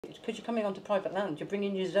Because you're coming onto private land, you're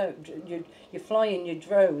bringing your zone, you're flying your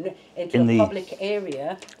drone into a public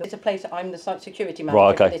area. There's a place that I'm the site security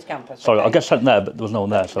manager for this campus. Sorry, I guess sent there, but there was no one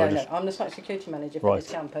there. So no, I'm the site security manager for this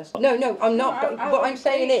campus. No, I'm not. But what I'm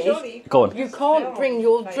saying is, go on. You can't bring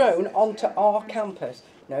your drone onto our campus.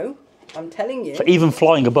 No, I'm telling you. So even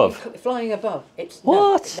flying above? Flying above. It's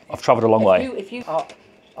what? No. I've travelled a long way.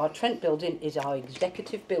 Our Trent Building is our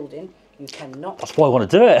executive building. You cannot. That's why I want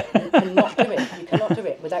to do it. You cannot do it. You cannot do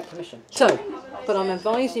it without permission. So, but I'm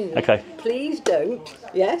advising you. Okay. Please don't.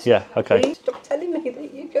 Yes. Yeah. Okay. Please stop telling me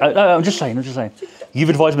that you go. No, I'm just saying. You've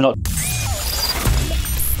advised me not.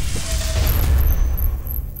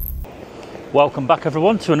 Welcome back,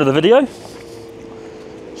 everyone, to another video.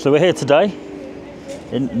 So we're here today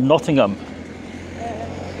in Nottingham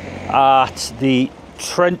at the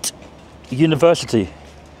Trent University.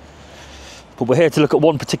 But we're here to look at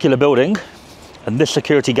one particular building, and this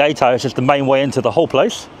security gatehouse is the main way into the whole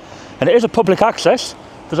place. And it is a public access.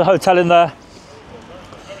 There's a hotel in there.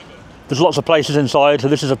 There's lots of places inside, so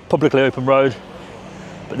this is a publicly open road.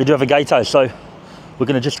 But they do have a gatehouse, so we're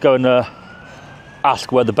going to just go and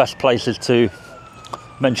ask where the best place is to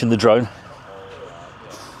mention the drone.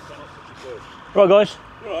 Right, guys.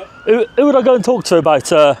 Right. Who would I go and talk to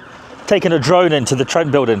about taking a drone into the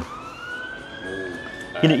Trent Building?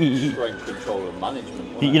 Drone control and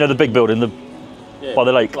management. You know the big building, by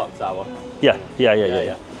the lake. Clock tower. Yeah.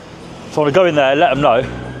 So I want to go in there, let them know,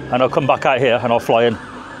 and I'll come back out here and I'll fly in.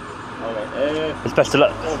 Okay. It's best to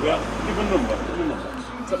let. Give a number.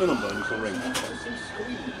 Take the number and you can ring.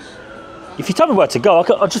 If you tell me where to go,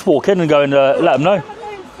 I'll just walk in and go and let them know.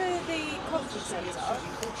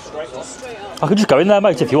 I could just go in there,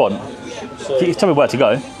 mate, if you want. So, if you tell me where to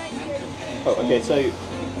go. Oh, okay. So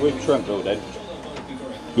with Trent Building.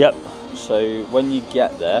 Yep. So when you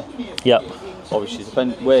get there. Yep. Obviously,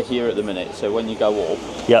 we're here at the minute. So when you go up.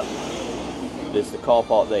 Yep. There's the car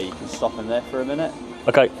park there. You can stop in there for a minute.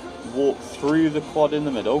 Okay. Walk through the quad in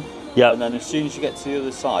the middle. Yep. And then as soon as you get to the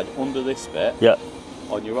other side, under this bit. Yep.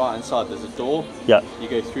 On your right hand side, there's a door. Yep. You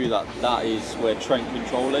go through that. That is where Trent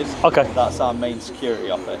Control is. Okay. That's our main security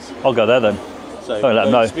office. I'll go there then. So let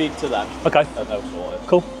them know. Speak to them. Okay. And they'll sort it.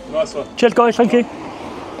 Cool. Nice one. Cheers, guys. Thank you.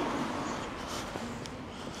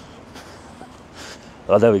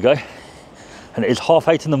 Oh, there we go. And it is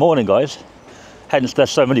 8:30 in the morning, guys. Hence, there's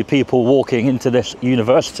so many people walking into this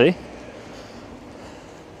university.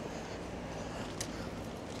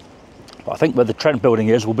 But I think where the Trent Building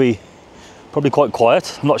is will be probably quite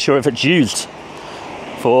quiet. I'm not sure if it's used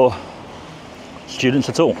for students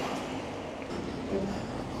at all.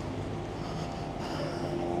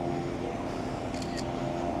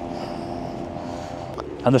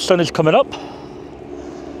 And the sun is coming up.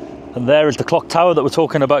 And there is the clock tower that we're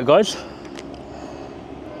talking about, guys.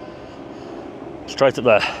 Straight up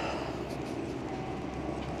there.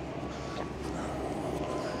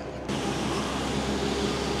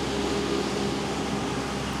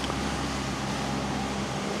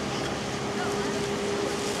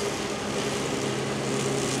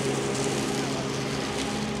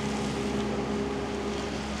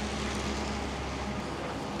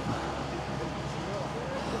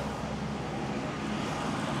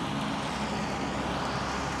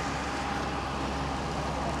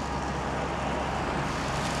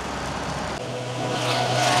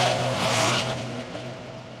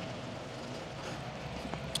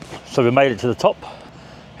 So we made it to the top.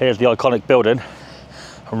 Here's the iconic building,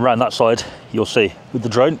 and around that side you'll see with the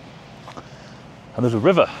drone. And there's a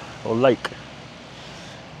river or lake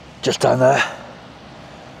just down there,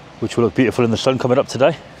 which will look beautiful in the sun coming up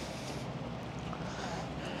today.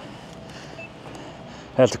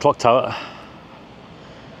 There's the clock tower.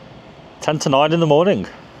 10 to 9 in the morning.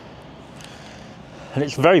 And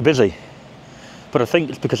it's very busy. But I think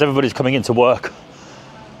it's because everybody's coming into work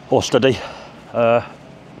or study.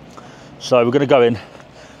 So we're going to go in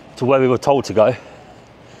to where we were told to go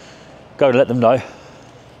and let them know,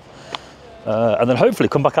 and then hopefully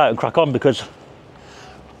come back out and crack on, because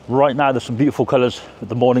right now there's some beautiful colours with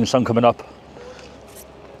the morning sun coming up,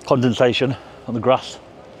 condensation on the grass,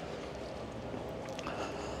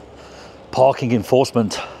 parking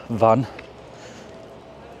enforcement van,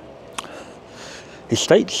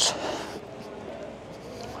 estates.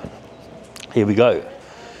 Here we go.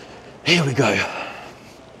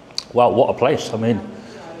 Wow, what a place. I mean,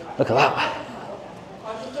 look at that.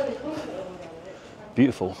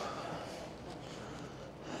 Beautiful.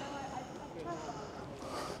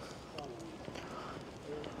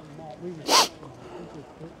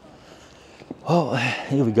 Well,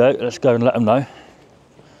 here we go. Let's go and let them know.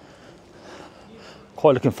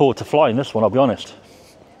 Quite looking forward to flying this one, I'll be honest.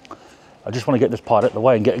 I I just want to get this part out of the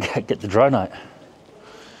way and get the drone out.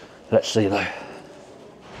 Let's see though.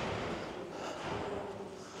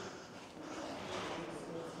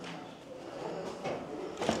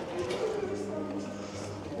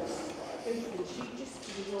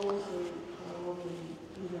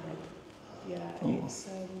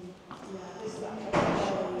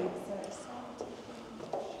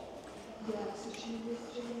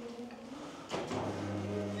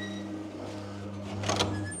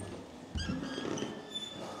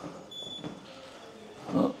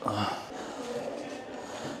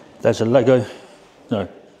 There's a Lego,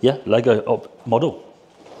 Lego model.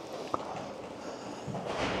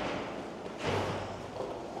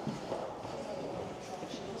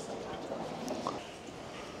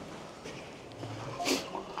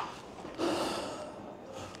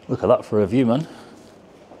 Look at that for a view, man.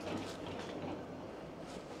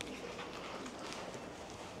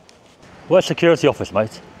 Where's security office,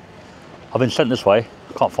 mate? I've been sent this way,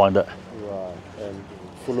 can't find it. Right, and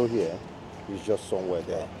follow here, it's just somewhere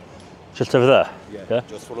there. Just over there? Yeah,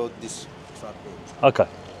 just follow this trap road. Okay.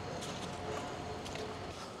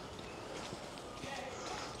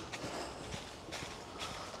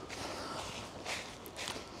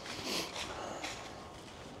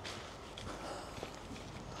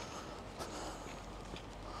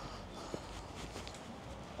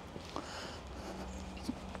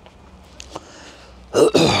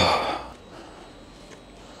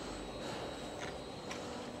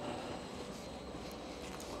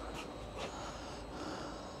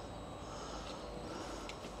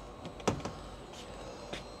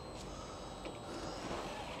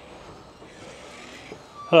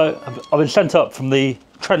 Hello, I've been sent up from the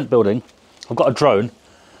Trent Building. I've got a drone.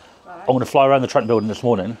 Right. I'm going to fly around the Trent Building this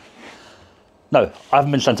morning. No, I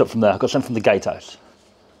haven't been sent up from there. I got sent from the gatehouse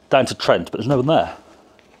down to Trent, but there's no one there.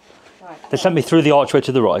 Right. They sent me through the archway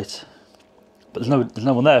to the right, but there's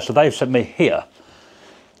no one there. So they've sent me here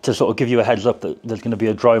to sort of give you a heads up that there's going to be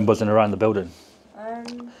a drone buzzing around the building.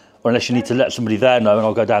 Or unless you need to let somebody there know, and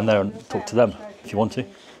I'll go down there and talk to them if you want to.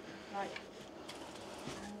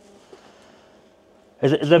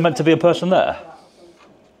 Is there meant to be a person there?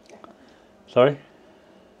 Sorry?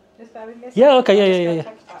 Yeah, okay,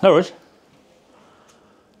 yeah. No worries.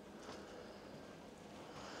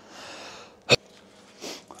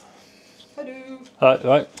 Hello.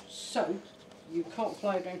 Right. So, you can't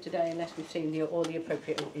fly a drone today unless we've seen all the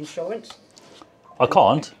appropriate insurance. I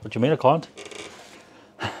can't? What do you mean I can't?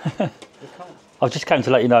 You can't. I just came to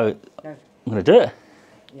let you know. No. I'm going to do it.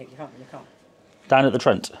 Yeah, you can't. Down at the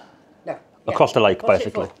Trent? No. Across the lake, What's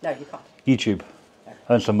basically. it for? No, you can't. YouTube. No.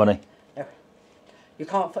 Earn some money. No.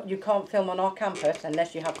 You can't film on our campus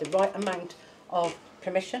unless you have the right amount of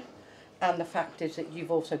permission, and the fact is that you've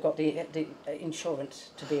also got the insurance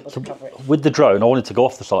to be able to cover it. With the drone, I wanted to go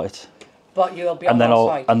off the site. But you'll be on our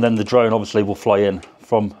site. And then the drone obviously will fly in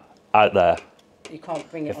from out there. You can't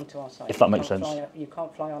bring it onto our site. If that makes sense. You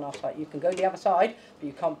can't fly on our site. You can go the other side, but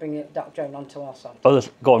you can't bring that drone onto our site. Oh,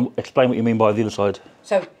 go on, explain what you mean by the other side.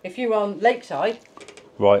 So if you're on Lakeside,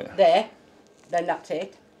 right there, then that's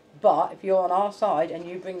it. But if you're on our side and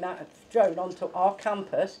you bring that drone onto our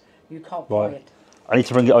campus, you can't fly it. I need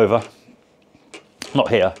to bring it over. Not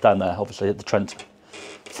here, down there, obviously, at the Trent.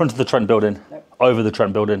 Front of the Trent Building, over the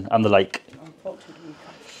Trent Building and the lake. Unfortunately, you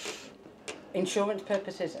can't. Insurance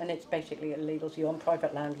purposes, and it's basically illegal. So you're on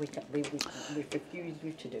private land. We refuse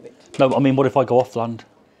you to do it. No, I mean, what if I go off land,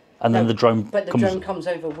 and then the drone But the drone comes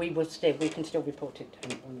over. We can still report it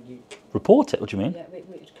on you. Report it? What do you mean? Yeah,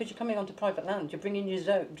 because you're coming onto private land. You're bringing your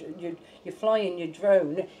zone. You're flying your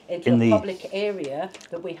drone into a public area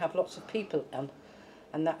that we have lots of people on,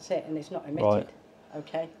 and that's it. And it's not emitted. Right.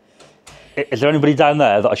 Okay. Is there anybody down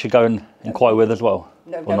there that I should go and inquire with as well?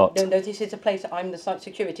 No, this is a place that I'm the site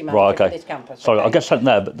security manager for this campus. Sorry, I get sent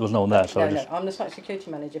there, but there was no one there. So I'm the site security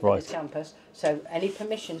manager for this campus. So any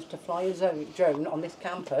permissions to fly a drone on this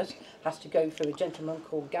campus has to go through a gentleman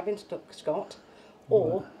called Gavin Scott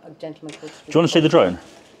or a gentleman called... Do you want to see the drone?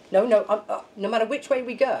 No, no matter which way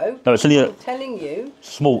we go, no, it's only I'm telling you,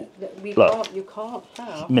 small. You can't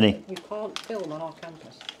have... Mini. You can't film on our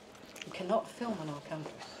campus. You cannot film on our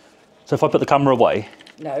campus. So if I put the camera away...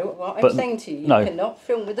 No, what I'm saying to you, you cannot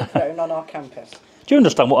film with a drone on our campus. Do you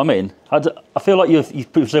understand what I mean? I feel like you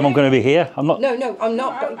presume I'm going to be here. I'm not... No, I'm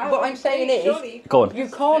not. But what I'm saying is, go on. You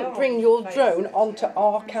can't bring your drone onto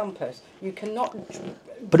our campus. You cannot...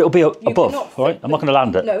 But it'll be above, all right? I'm not going to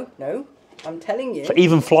land it. No, I'm telling you. So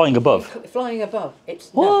even flying above? Flying above. It's...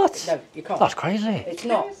 What? No, you can't. That's crazy. It's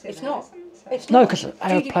not. No, because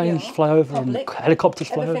airplanes fly over and helicopters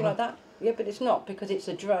fly over. Everything like that. Yeah, but it's not, because it's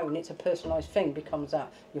a drone, it's a personalised thing, becomes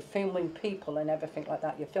that. You're filming people and everything like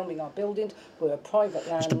that. You're filming our buildings, we're a private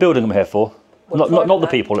land. It's the building I'm here for, not the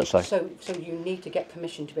people, let's say. So you need to get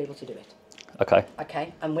permission to be able to do it. Okay.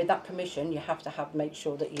 Okay, and with that permission, you have to make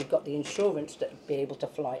sure that you've got the insurance to be able to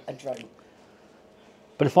fly a drone.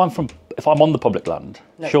 But if I'm on the public land,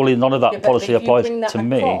 surely none of that policy applies to me. If you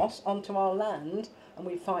bring that across onto our land and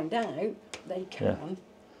we find out, they can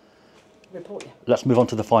report you. Let's move on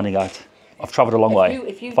to the finding out. I've travelled a long way.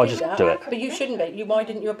 If I just do it. But you shouldn't be. Why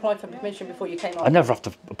didn't you apply for permission before you came on? I never have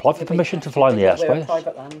to apply for permission to fly in the airspace. We're a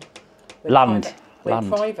private land. We're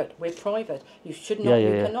private. We're private. You should not.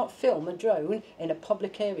 You cannot film a drone in a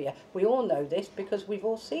public area. We all know this because we've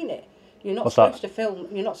all seen it. You're not supposed to film.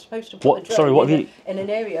 You're not supposed to put a drone in an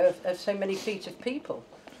area of so many feet of people.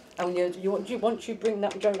 And once you bring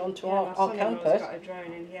that drone onto our campus, got a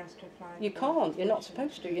drone and he has to fly. You can't. You're not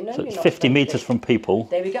supposed to. You know, so you're not 50 metres from people.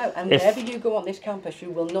 There we go. And wherever you go on this campus,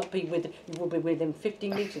 you will not be with. You will be within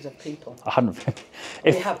 50 metres of people.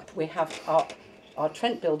 We have our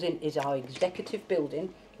Trent Building is our executive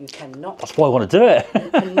building. You cannot. That's why I want to do it.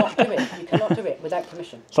 You cannot do it. You cannot do it without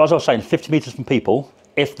permission. So as I was saying, 50 metres from people,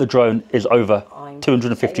 if the drone is over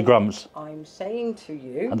 250 grams. I'm saying to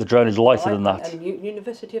you. And the drone is lighter than that. And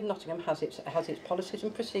University of Nottingham has its policies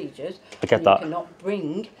and procedures. I get that. You cannot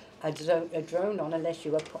bring a drone on unless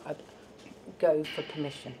you go for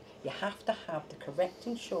permission. You have to have the correct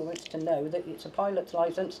insurance to know that it's a pilot's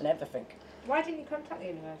licence and everything. Why didn't you contact the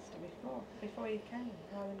university before you came?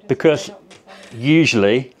 Because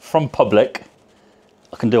usually, from public,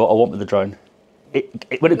 I can do what I want with the drone.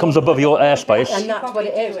 When it comes above your airspace... And that's what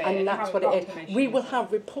it is, and that's what it is. We will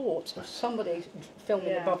have reports of somebody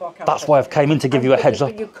filming above our campus. That's why I've came in to give you a heads up.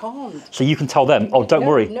 But you can't. So you can tell them, oh, don't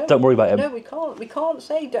worry about him. No, we can't. We can't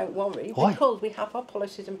say don't worry. Why? Because we have our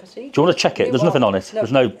policies and procedures. Do you want to check it? There's nothing on it.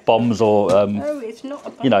 There's no bombs or... no, it's not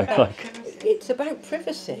about that. It's about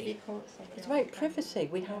privacy. It's about privacy.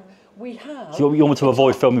 We have... So you want me to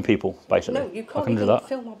avoid filming people, basically? No, you can't even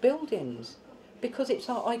film our buildings. Because it's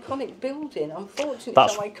our iconic building. Unfortunately,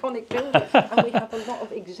 it's our iconic building. And we have a lot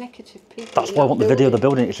of executive people. That's why I want the video of the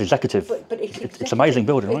building. It's executive. But it's an amazing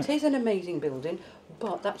building, right? It is an amazing building,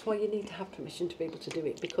 but that's why you need to have permission to be able to do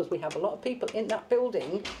it. Because we have a lot of people in that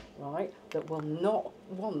building, right, that will not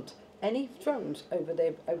want any drones over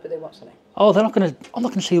their what's the name? Oh, I'm not going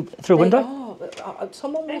to see through a window?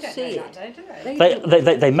 Someone will see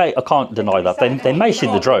it. They may, I can't deny that. They may see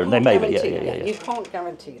the drone, they may, but yeah. You can't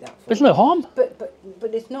guarantee that. There's no harm. But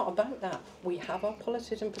it's not about that. We have our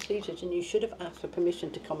policies and procedures, and you should have asked for permission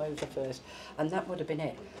to come over first, and that would have been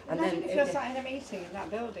it. And then if you're sat in a meeting in that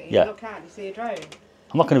building, you look out and you see a drone.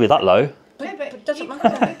 I'm not going to be that low. But it doesn't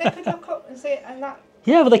matter. They could look up and see it, and that...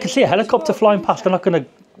 Yeah, but they can see a helicopter flying past. They're not going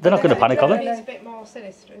to panic, are they? It's a bit more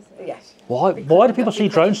sinister, isn't it? Yes. Why do people see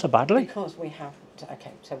drones so badly? Because we have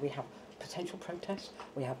potential protests,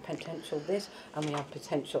 we have potential this, and we have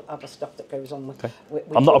potential other stuff that goes on with...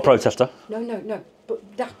 I'm not a protester. No,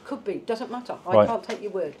 but that could be, doesn't matter. I can't take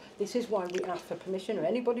your word. This is why we ask for permission, or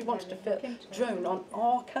anybody wants to film drone on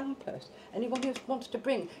our campus, anyone who wants to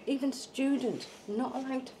bring, even students, not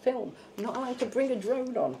allowed to film, not allowed to bring a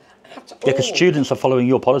drone on at all. Yeah, because students are following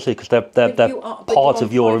your policy, because they're part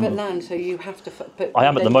of your... private land, so you have to... I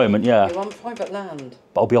am at the moment, yeah. You're on private land.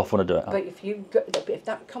 But I'll be off when I do it. But if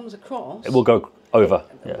that comes across... It will go over,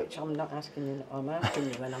 yeah. Which I'm not asking you, I'm asking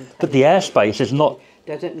you, and I'm telling you... But the airspace is not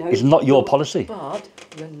your policy. But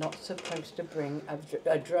you're not supposed to bring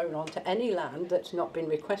a drone onto any land that's not been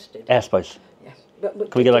requested. Airspace. Yes. Can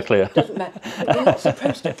we get that clear? Doesn't matter. But you're not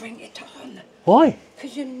supposed to bring it on. Why?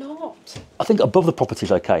 Because you're not. I think above the property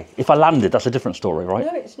is okay. If I landed, that's a different story, right?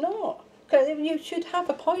 No, it's not. Because you should have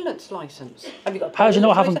a pilot's licence. Have you got a pilot's How do you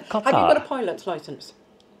know I haven't got that? Have you got a pilot's licence?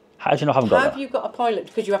 How do you know I haven't got that? Have you got a pilot?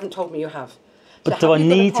 Because you haven't told me you have. But do I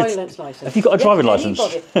need to? Have you got a driving licence?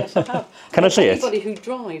 Yes, I have. Can I see it? Anybody who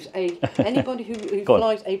drives anybody who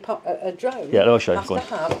flies a drone I'll show you. has to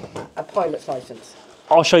have a pilot's licence.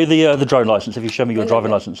 I'll show you the drone licence if you show me your driving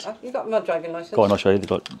licence. You got my driving licence? Go on, I'll show you.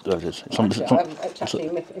 There it is. It's actually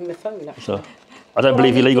in my phone. Actually. So, I don't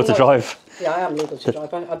believe you're legal to drive. Yeah, I am legal to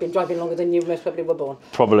drive. I've been driving longer than you most probably were born.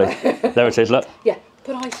 Probably. There it is, look. Yeah,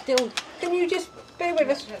 but I still... Can you just bear with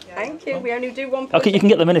us? Thank you. We only do one person. Okay, you can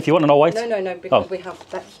get them in if you want and I'll wait. No, because we have...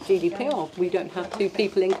 That's GDPR. We don't have two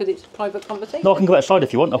people in because it's a private conversation. No, I can go outside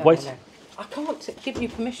if you want. I'll wait. No. I can't give you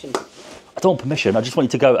permission. I don't want permission. I just want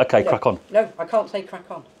you to go, okay, crack on. No, I can't say crack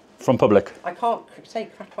on. From public? I can't say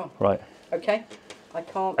crack on. Right. Okay? I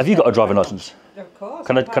can't... Have you got a driving licence? Of course.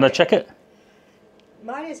 Can I check it?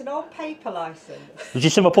 Mine is an old paper licence. Did you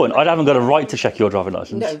see my point? I haven't got a right to check your driving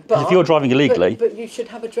licence. No, because if you're driving illegally... But you should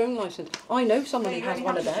have a drone licence. I know somebody has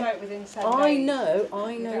one of them. I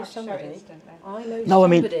know somebody. No, I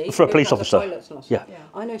mean, for a police officer. Yeah.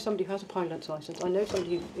 I know somebody who has a pilot's licence. I know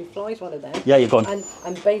somebody who flies one of them. Yeah, you're gone.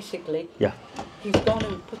 And basically, he's gone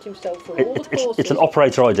and put himself through all the courses. It's an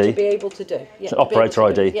operator ID. To be able to do. It's an operator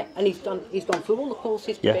ID. Yeah, and he's gone through all the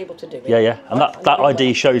courses to be able to do it. Yeah, yeah. And that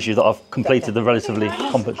ID shows you that I've completed the relatively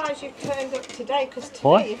I'm surprised you turned up today, because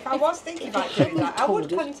to me, if I was thinking about doing that, I would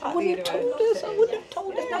contact the university. I wouldn't have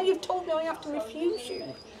told us. Now you've told me I have to refuse you.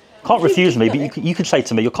 Can't refuse me, but you could say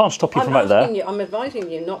to me, you can't stop you from out there. I'm advising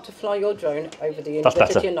you not to fly your drone over the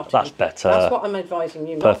University of Nottingham. That's better. That's what I'm advising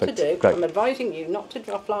you not to do. Great. I'm advising you not to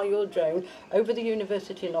fly your drone over the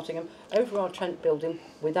University of Nottingham, over our Trent Building,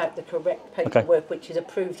 without the correct paperwork, which is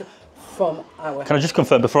approved from our... Can I just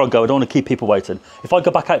confirm, before I go, I don't want to keep people waiting. If I go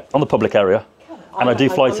back out on the public area, and I do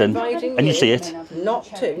flight in, and you see it... Not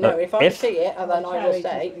to. No, if I see it, and then I will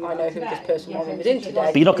say, I know who this person was in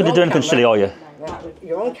today. But you're not going to do anything silly, are you?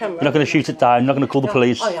 You're on camera. You're not going to shoot it down, you're not going to call the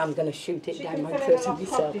police. I am going to shoot it down my person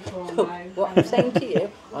myself. What I'm saying to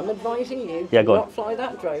you, I'm advising you, do not fly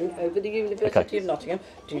that drone over the University of Nottingham.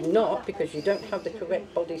 Do not, because you don't have the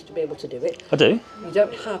correct bodies to be able to do it. I do. You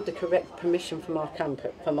don't have the correct permission from our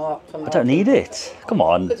campus. I don't need it. Come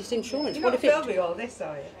on. But it's insurance. You're not filming all this,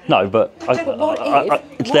 are you? No, but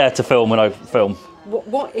it's there to film when I film.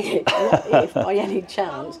 What if, by any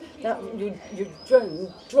chance, that your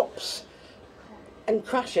drone drops and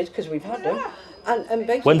crashes, because we've had them, and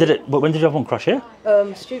basically... When did you have one crash here?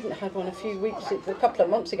 A student had one a couple of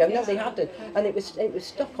months ago. No, they hadn't, and it was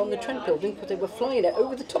stuck on the Trent Building because they were flying it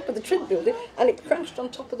over the top of the Trent Building, and it crashed on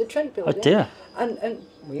top of the Trent Building. Oh dear. And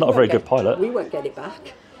not a very good pilot. We won't get it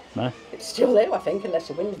back. No. It's still there, I think, unless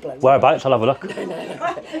the wind blows. Whereabouts? I'll have a look.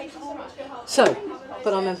 No. So,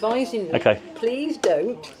 but I'm advising you. Okay. Please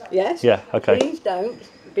don't. Yes. Yeah. Okay. Please don't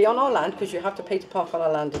be on our land, because you have to pay to park on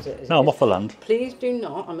our land. No, I'm off the land. Please do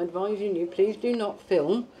not. I'm advising you. Please do not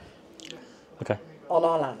film. Okay. On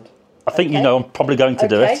our land. I think you know I'm probably going to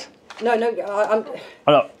do it. No, I'm.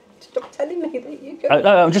 I know. Stop telling me that you go.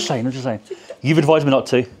 No, I'm just saying. You've advised me not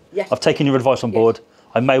to. Yes. I've taken your advice on board.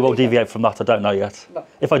 I may well deviate from that. I don't know yet. No.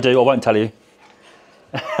 If I do, I won't tell you.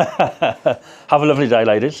 Have a lovely day,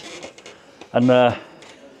 ladies. And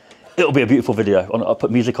it'll be a beautiful video. I'll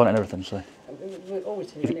put music on it and everything. So. We're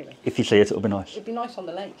always here anyway. If you see it, it'll be nice. It'll be nice on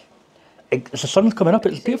the lake. The sun's coming up.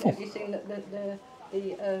 It's beautiful. Have you seen the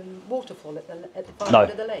waterfall at the far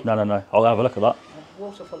end of the lake? No. I'll have a look at that.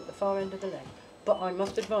 Waterfall at the far end of the lake. But I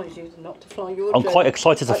must advise you not to fly your drone. I'm quite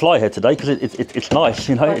excited to fly here today because it's nice,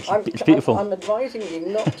 you know, it's beautiful. I'm advising you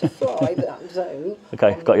not to fly that zone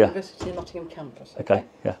okay, on got the you. University of Nottingham campus. Okay,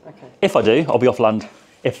 yeah. Okay. If I do, I'll be off land.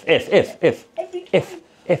 If. When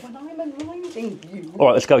I'm advising you... All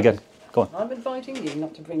right, let's go again. Go on. I'm advising you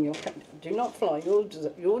not to bring do not fly your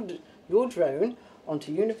drone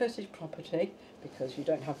onto university property because you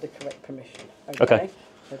don't have the correct permission. Okay.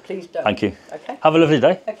 So please don't. Thank you. Okay. Have a lovely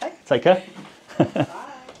day. Okay. Take care.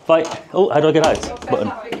 Bye. Oh, how do I get out?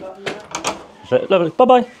 Button. Lovely.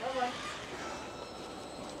 Bye-bye.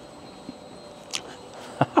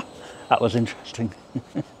 That was interesting.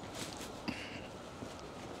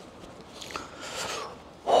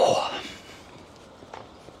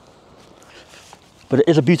 But it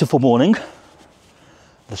is a beautiful morning.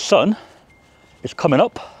 The sun is coming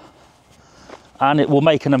up and it will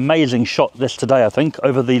make an amazing shot this today, I think,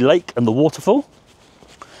 over the lake and the waterfall.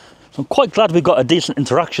 So I'm quite glad we got a decent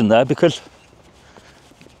interaction there because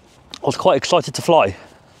I was quite excited to fly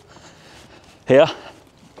here.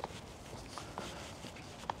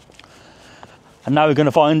 And now we're going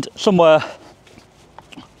to find somewhere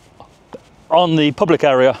on the public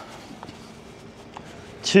area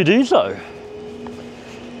to do so.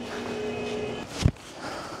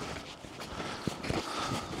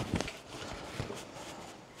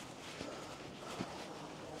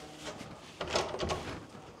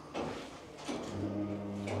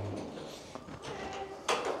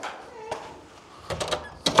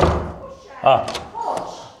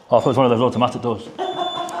 Oh, I thought it was one of those automatic doors.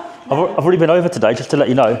 I've already been over today just to let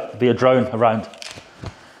you know, there'll be a drone around.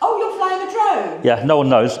 Oh, you're flying a drone? Yeah, no one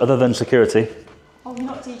knows other than security. Oh, you're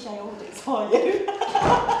not DJ Audits, are you?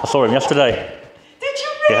 I saw him yesterday. Did you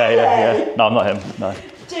really? Yeah. No, I'm not him, no.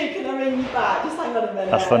 Dude, can I ring you back? Just hang on a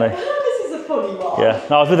minute. That's funny. Oh, this is a funny one. Yeah,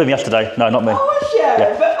 no, I was with him yesterday. No, not me. Oh, was you?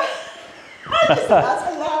 Yeah. But that's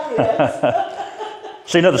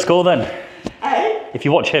hilarious. So you know the score then? Eh? If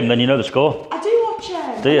you watch him, then you know the score. I do watch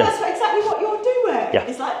him. Do you? That's exactly what you're doing. Yeah.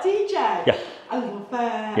 It's like DJ. Yeah. I love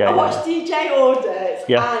it. Yeah, I watch DJ Audits.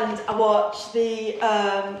 Yeah. And I watched the,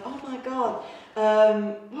 oh my God,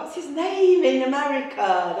 what's his name in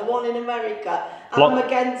America? The one in America. I'm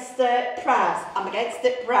against it, press. I'm against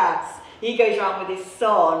it, press. He goes around with his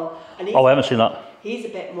son. And I haven't seen that. He's a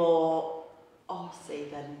bit more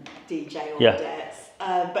Aussie than DJ Yeah. Audits.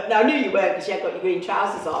 But no, I knew you weren't because you had got your green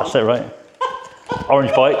trousers on. That's it, right?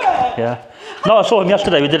 Orange bike, yeah. No, I saw him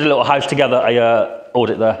yesterday. We did a little house together,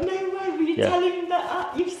 audit there. No way, were you telling him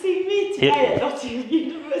that you've seen me today at Nottingham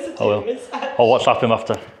University? I'll WhatsApp him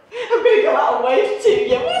after. I'm going to go out and wave to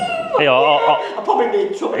you. Woo! Yeah, I'll probably be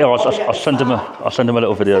in trouble. Yeah, I'll send him a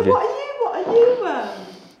little video of you. What are you?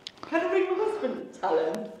 Can I ring my husband and tell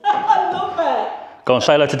him? I love it. Go on,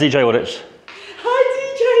 say hello to DJ Audits. Hi,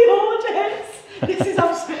 DJ Audits. This is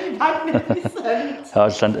absolutely magnificent.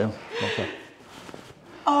 I'll send it him. Okay.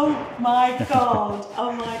 Oh my God,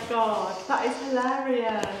 that is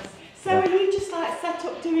hilarious. So are you just like set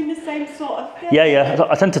up doing the same sort of thing? Yeah.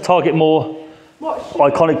 I tend to target more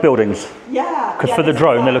iconic buildings. Yeah. Because for the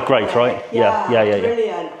drone, they look great, right? Yeah.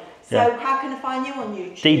 Brilliant. So how can I find you on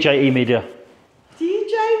YouTube? DJE Media.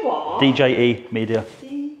 DJ what? DJE Media.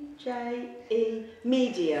 DJE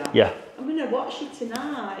Media. Yeah. I'm going to watch you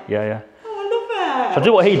tonight. Yeah. Oh, I love it. So I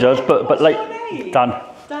do what he does, but What's late. your name? Dan.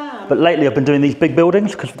 Dan. But lately I've been doing these big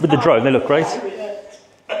buildings because with the drone they look great.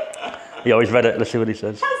 He always read it. Let's see what he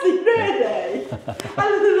says. Has he really? I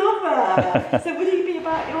love it. So would he be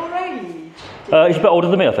about your age? He's a bit older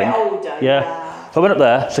than me, I think. A bit older, yeah. So I went up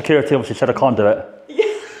there. Security obviously said I can't do it.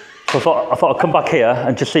 So I thought I'd come back here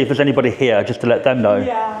and just see if there's anybody here, just to let them know,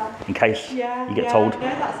 in case you get told. No,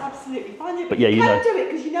 that's absolutely fine. But yeah, you can know. do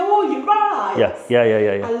it because you know all your rights. Yeah.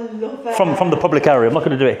 I love it. From the public area. I'm not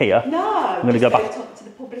going to do it here. No, I'm going to go back to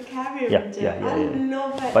the public area and do it. I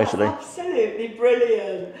love it. Basically. That's absolutely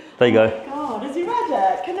brilliant. There you go. Oh my God, has he read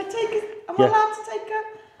it? Can I take it? Am I allowed to take it?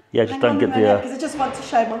 Yeah, just don't get the... Because I just want to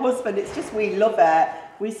show my husband. It's just we love it.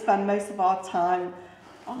 We spend most of our time...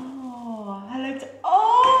 Oh, hello to...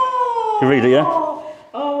 Oh! You read it, yeah?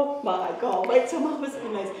 Oh my God, wait till my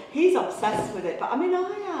husband knows. He's obsessed with it, but I mean I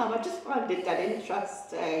am. I just find it dead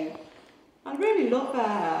interesting. I really love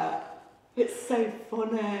it. It's so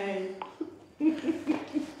funny.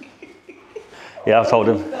 Yeah, I've told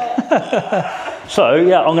him. So,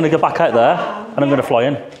 yeah, I'm going to go back out there and I'm going to fly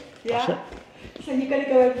in. Yeah? So you're going to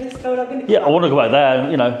go over this build? I'm going to Yeah, I want to go out there,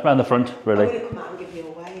 you know, around the front, really. I'm going to come out and give you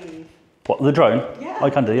a wave. What, the drone? Yeah. I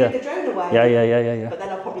can do, yeah. Give the drone a wave. Yeah. But then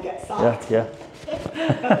I'll probably get sacked. Yeah.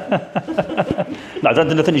 No, don't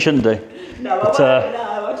do nothing you shouldn't do. No, I won't.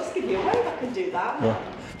 No, I'll just give you a wave. I can do that. Yeah.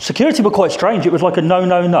 Security were quite strange. It was like a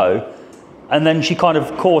no. And then she kind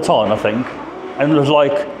of caught on, I think, and was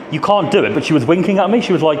like, you can't do it. But she was winking at me.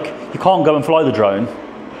 She was like, you can't go and fly the drone.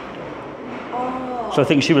 Oh. So I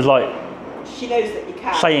think she was like... She knows that you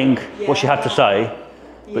can. Saying what she had to say,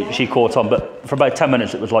 but she caught on. But for about 10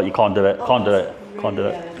 minutes, it was like, you can't do it, can't do it.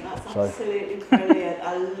 That's absolutely brilliant.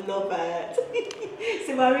 I love it.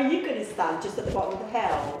 So where are you going to stand? Just at the bottom of the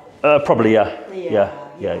hill? Probably, yeah.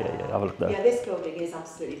 Have a look there. Yeah, this building is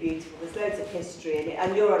absolutely beautiful. There's loads of history in it,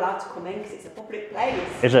 and you're allowed to come in because it's a public place.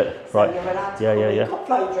 Is it? So right. You're allowed to come in. You can't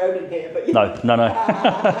fly your drone in here, but you... No.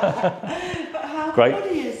 But how Great.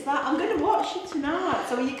 funny is that? I'm going to watch you tonight.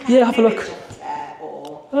 So are you have a look.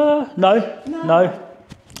 No.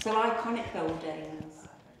 So iconic buildings.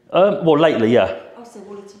 Well, lately, yeah. Oh, so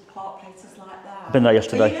Woollerton Park, places like that. I've been there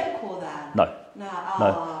yesterday. Are you local then? No.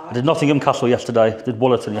 No. I did Nottingham Castle yesterday. Did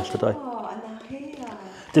Woollerton yesterday. Oh, and now here.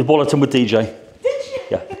 Did Woollerton with DJ. Did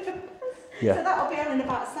you? Yeah. So that'll be on in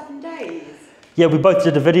about 7 days. Yeah, we both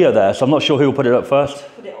did a video there, so I'm not sure who will put it up first.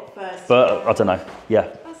 Put it up first. But I don't know. Yeah.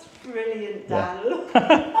 That's brilliant, Dan. I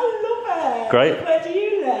love it. Great. Where do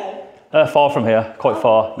you live? Far from here, quite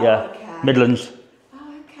far. Yeah. Okay. Midlands.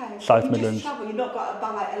 Oh, okay. South you Midlands. Just travel. You've not got a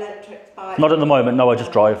bike, electric bike. Not at the moment. No, I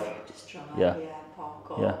just drive. Just drive. Yeah.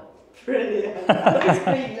 Park up. Yeah. Brilliant. Look at his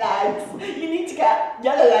green legs. You need to get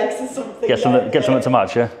yellow legs or something. Get something to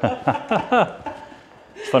match, yeah.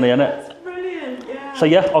 It's funny, isn't it? That's brilliant, yeah. So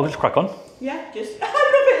yeah, I'll just crack on. Yeah, just, I love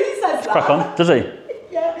it, he says that. Crack on, does he?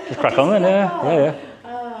 Yeah. Just crack on then, yeah.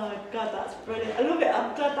 Oh God, that's brilliant. I love it,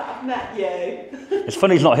 I'm glad that I've met you. It's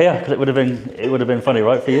funny he's not here, because it would have been funny,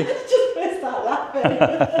 right, for you? Just burst out laughing.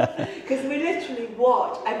 Because we literally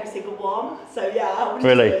watch every single one. So yeah, I would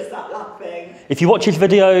Really? just burst out laughing. If you watch his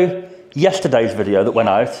video, yesterday's video that went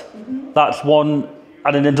out, that's one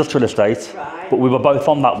at an industrial estate, Right. but we were both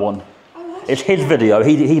on that one. It's his video.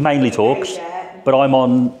 He mainly talks, but I'm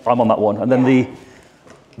on that one. And then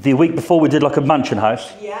the week before we did like a mansion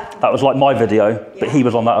house. That was like my video, but he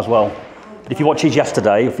was on that as well. But if you watch his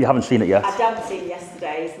yesterday, if you haven't seen it yet, I haven't seen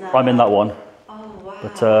yesterday's. No. I'm in that one. Oh wow.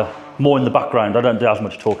 But more in the background. I don't do as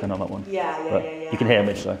much talking on that one. Yeah. You can hear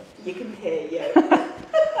me, so. You can hear you.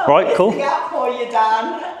 Right, cool. Out for you,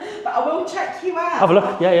 Dan. But I will check you out. Have a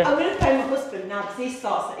look, yeah. I'm going to phone my husband now because he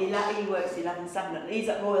starts at 11, he works 11/7 and he's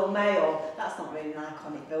at Royal Mail. That's not really an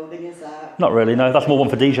iconic building, is it? Not really, no. That's more one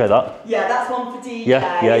for DJ, that. Yeah, that's one for DJ.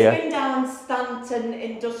 Yeah. He's been down Stanton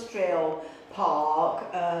Industrial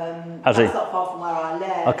Park. Has he? That's not far from where I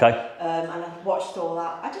live. Okay. And I've watched all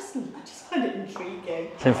that. I just find it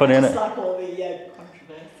intriguing. Seems funny, innit? I just like all the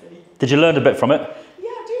controversy. Did you learn a bit from it? Yeah,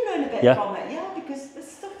 I do learn a bit from it, because there's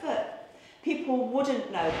stuff that people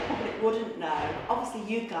wouldn't know, the public wouldn't know. Obviously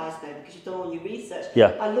you guys know because you've done all your research.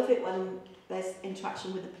 Yeah. I love it when there's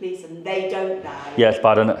interaction with the police and they don't know. Yeah, it's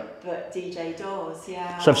bad, isn't it? But DJ does,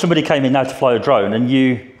 yeah. So if somebody came in now to fly a drone and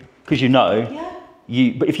you, because you know,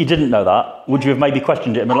 but if you didn't know that, would you have maybe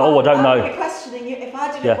questioned it and been like, I don't know? I would be questioning you. If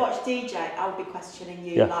I didn't watch DJ, I would be questioning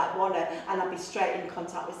you, and I'd be straight in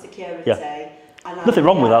contact with security. Yeah. Nothing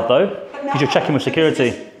wrong with that though, because you're checking with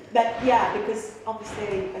security. Because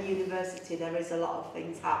obviously a university there is a lot of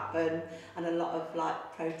things happen and a lot of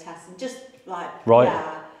protests and just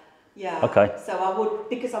Okay. So I would,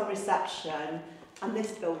 because I'm reception and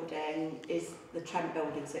this building is the Trent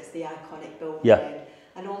Building, so it's the iconic building. Yeah.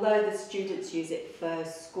 And although the students use it for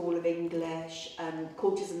School of English and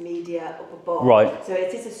Cultures and Media up above, so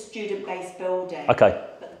it is a student-based building. Okay.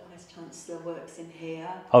 But the Vice Chancellor works in here.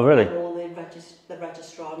 Oh, really? And all the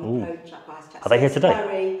registrar and the Vice Chancellor. Are they here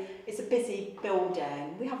today? It's a busy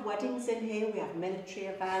building. We have weddings in here, we have military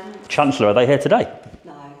events. Chancellor, are they here today?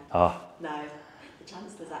 No. Ah. No. The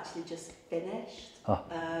Chancellor's actually just finished.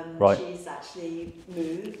 Right. She's actually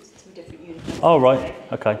moved to a different university. Oh, right.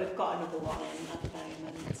 Okay. We've got another one in at the moment.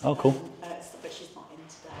 Oh, cool. But she's not in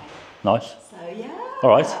today. Nice. So, yeah. All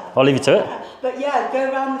right. I'll leave you to it. But yeah, go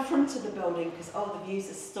around the front of the building because, the views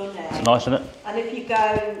are stunning. It's nice, isn't it? And if you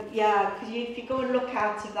go, because if you go and look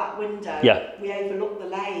out of that window, we overlook the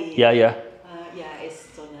lake. Yeah. Yeah, it's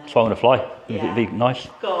stunning. That's why I'm going to fly. Yeah. It'd be nice.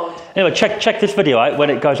 Good. Anyway, check this video out when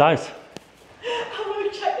it goes out.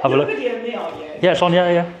 Have a look. Video of me, are you? Yeah, it's on,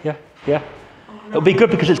 yeah. Oh, no. It'll be good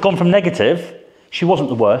because it's gone from negative. She wasn't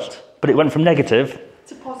the worst, but it went from negative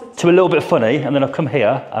to positive. To a little bit funny, and then I've come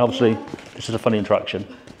here, and obviously this is a funny interaction.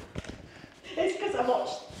 It's because I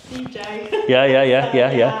watched DJ.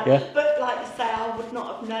 Yeah. But like you say, I would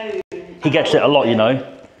not have known. He gets it a lot, you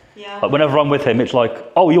know. Yeah. Like whenever I'm with him, it's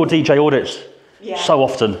like, oh, you're DJ Audits. Yeah. So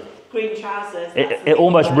often. Green trousers. It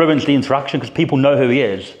almost ruins the interaction because people know who he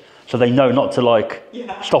is, so they know not to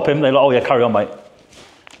stop him. They're like, oh yeah, carry on, mate.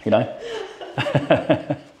 You know.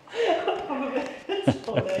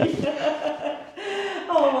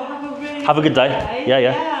 Have a good day.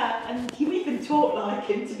 Yeah. And you even talk like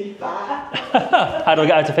him, to be fair. How do I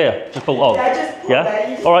get out of here? Just pull. Oh. Yeah, just pull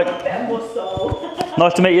there. All right. A bit of muscle.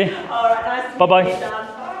 Nice to meet you. All right. Nice to Bye-bye. meet you,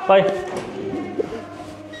 Dan. Bye.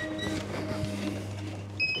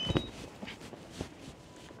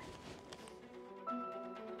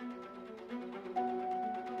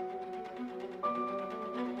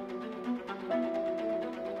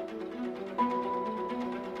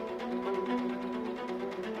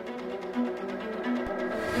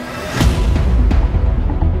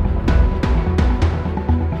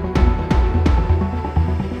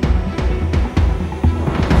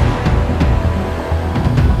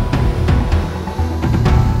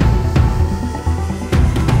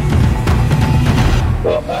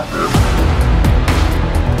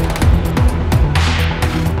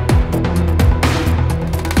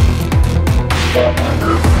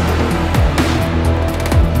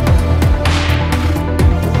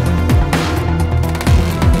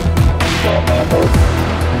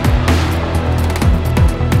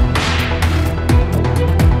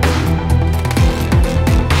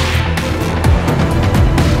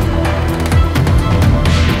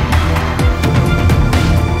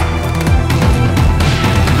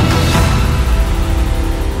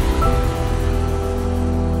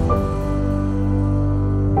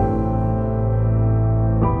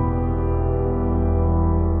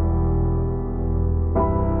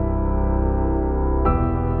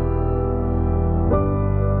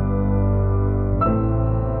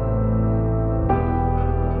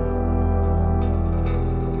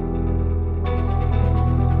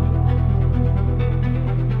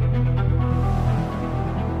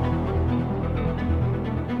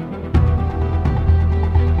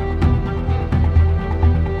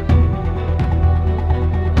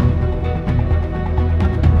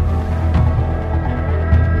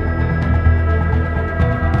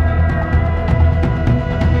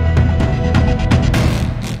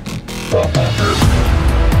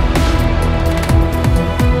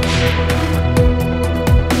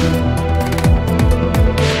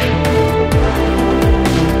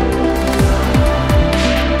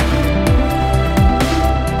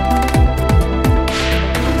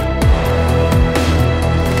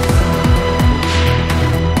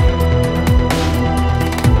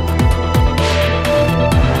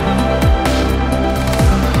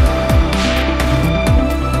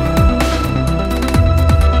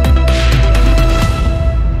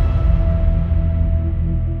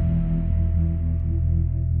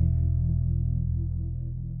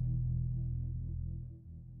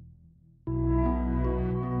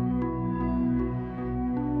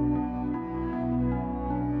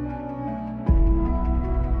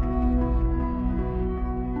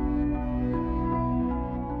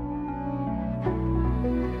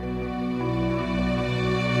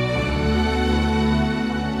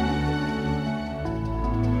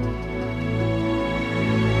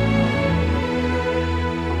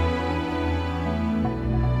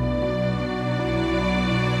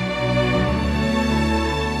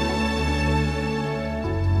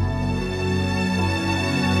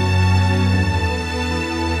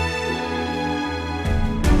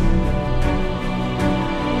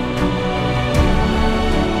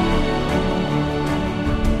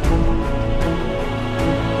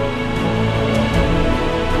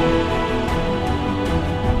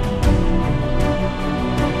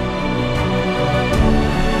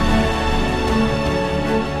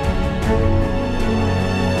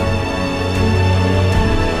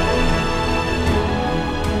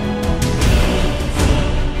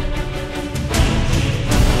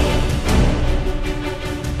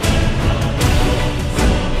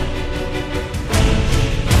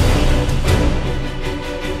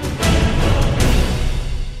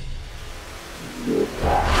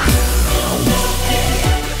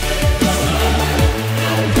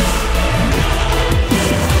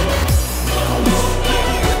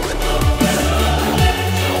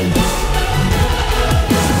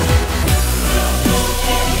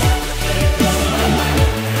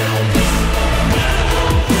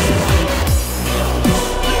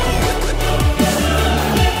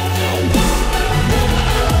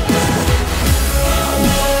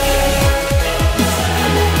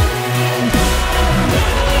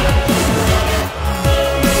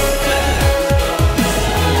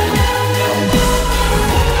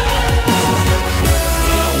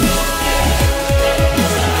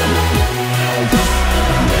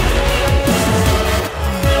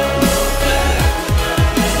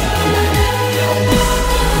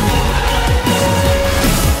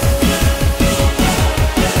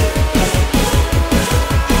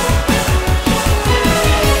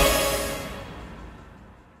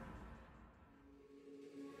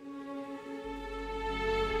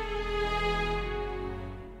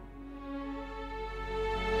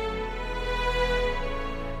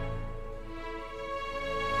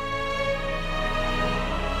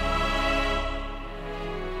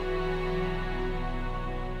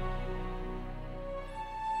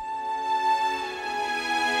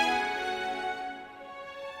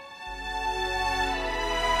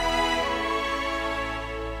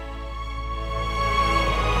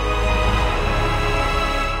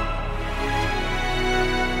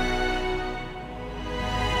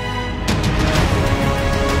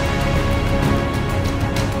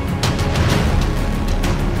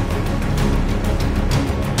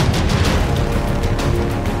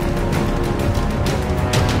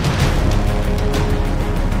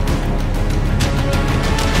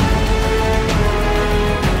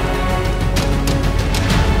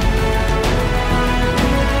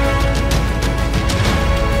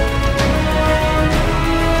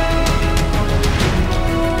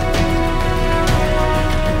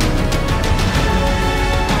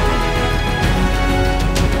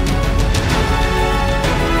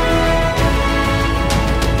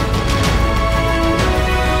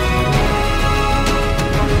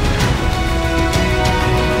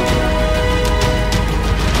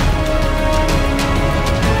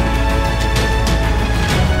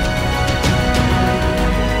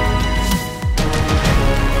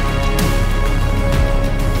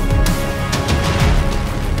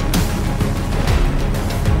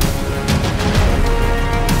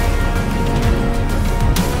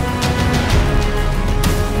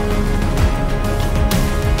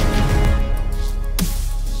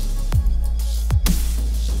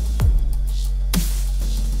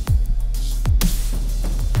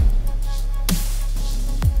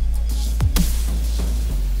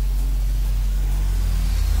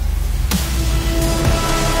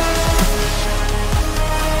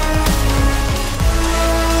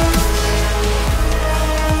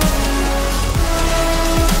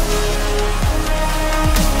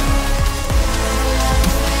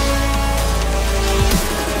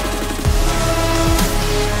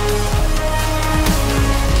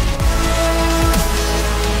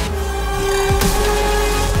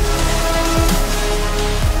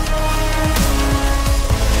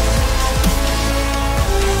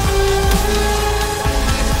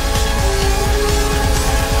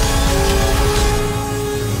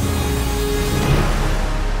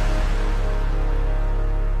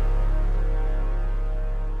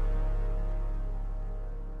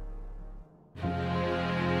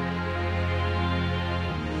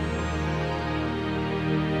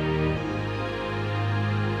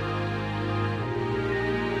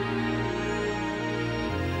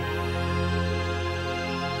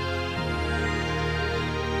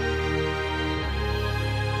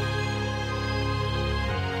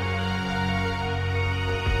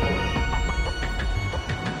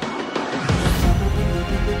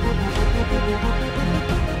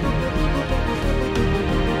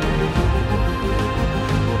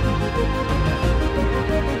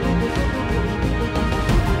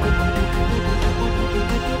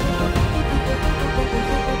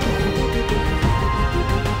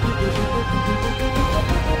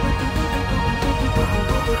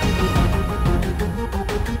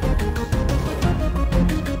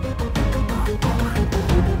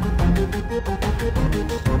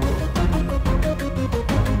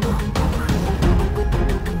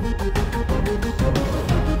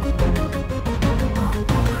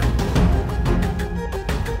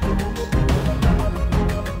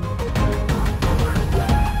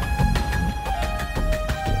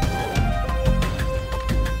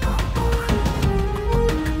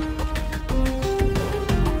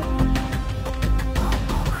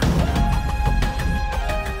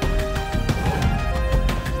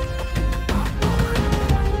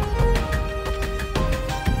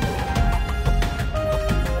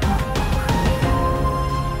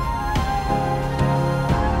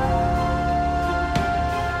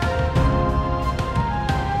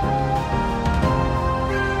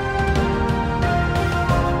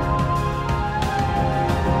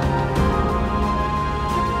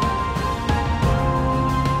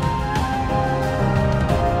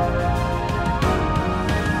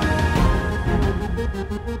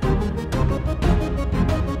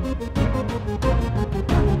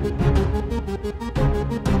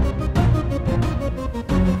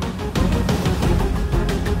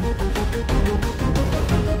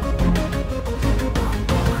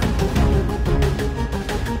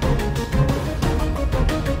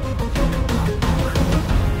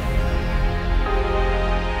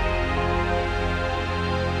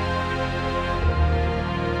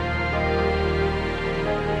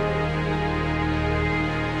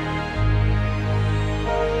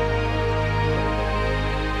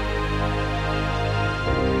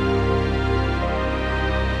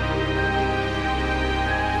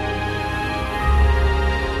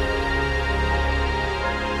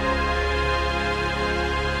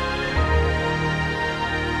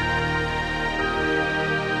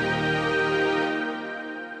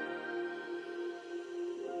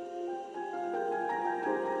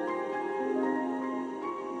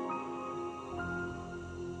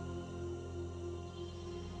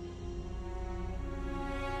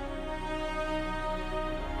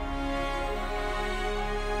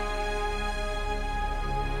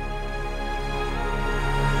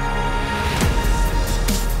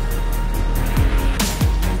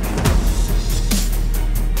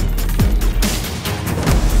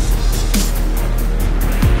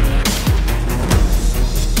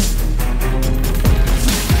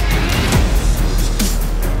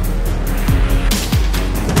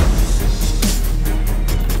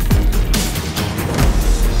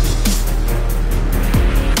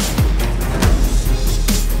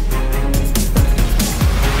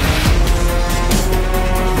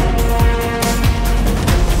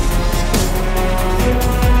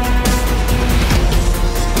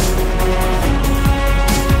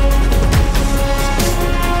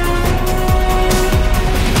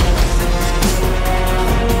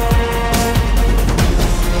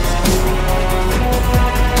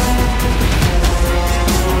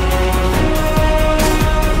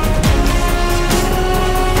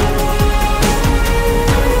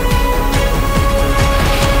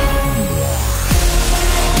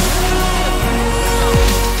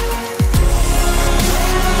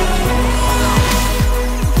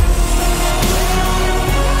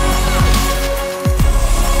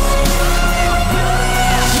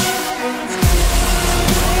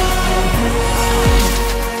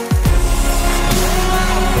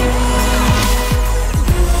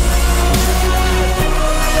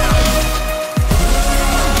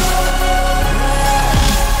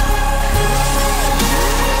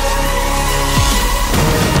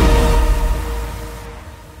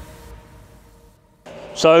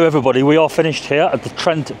 So everybody, we are finished here at the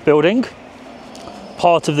Trent Building,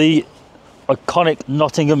 part of the iconic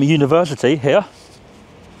Nottingham University here.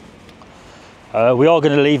 We are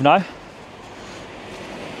going to leave now.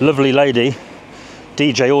 Lovely lady,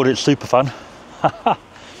 DJ Audit Superfan.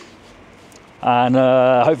 And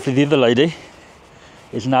hopefully the other lady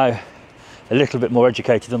is now a little bit more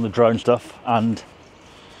educated on the drone stuff, and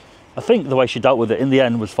I think the way she dealt with it in the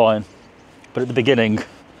end was fine. But at the beginning,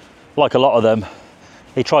 like a lot of them,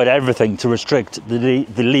 they tried everything to restrict the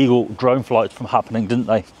legal drone flights from happening, didn't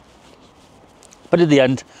they? But in the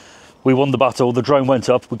end, we won the battle. The drone went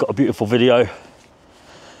up, we got a beautiful video,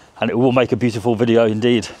 and it will make a beautiful video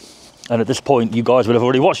indeed. And at this point, you guys will have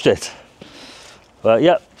already watched it. But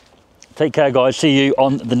yeah, take care guys, see you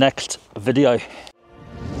on the next video.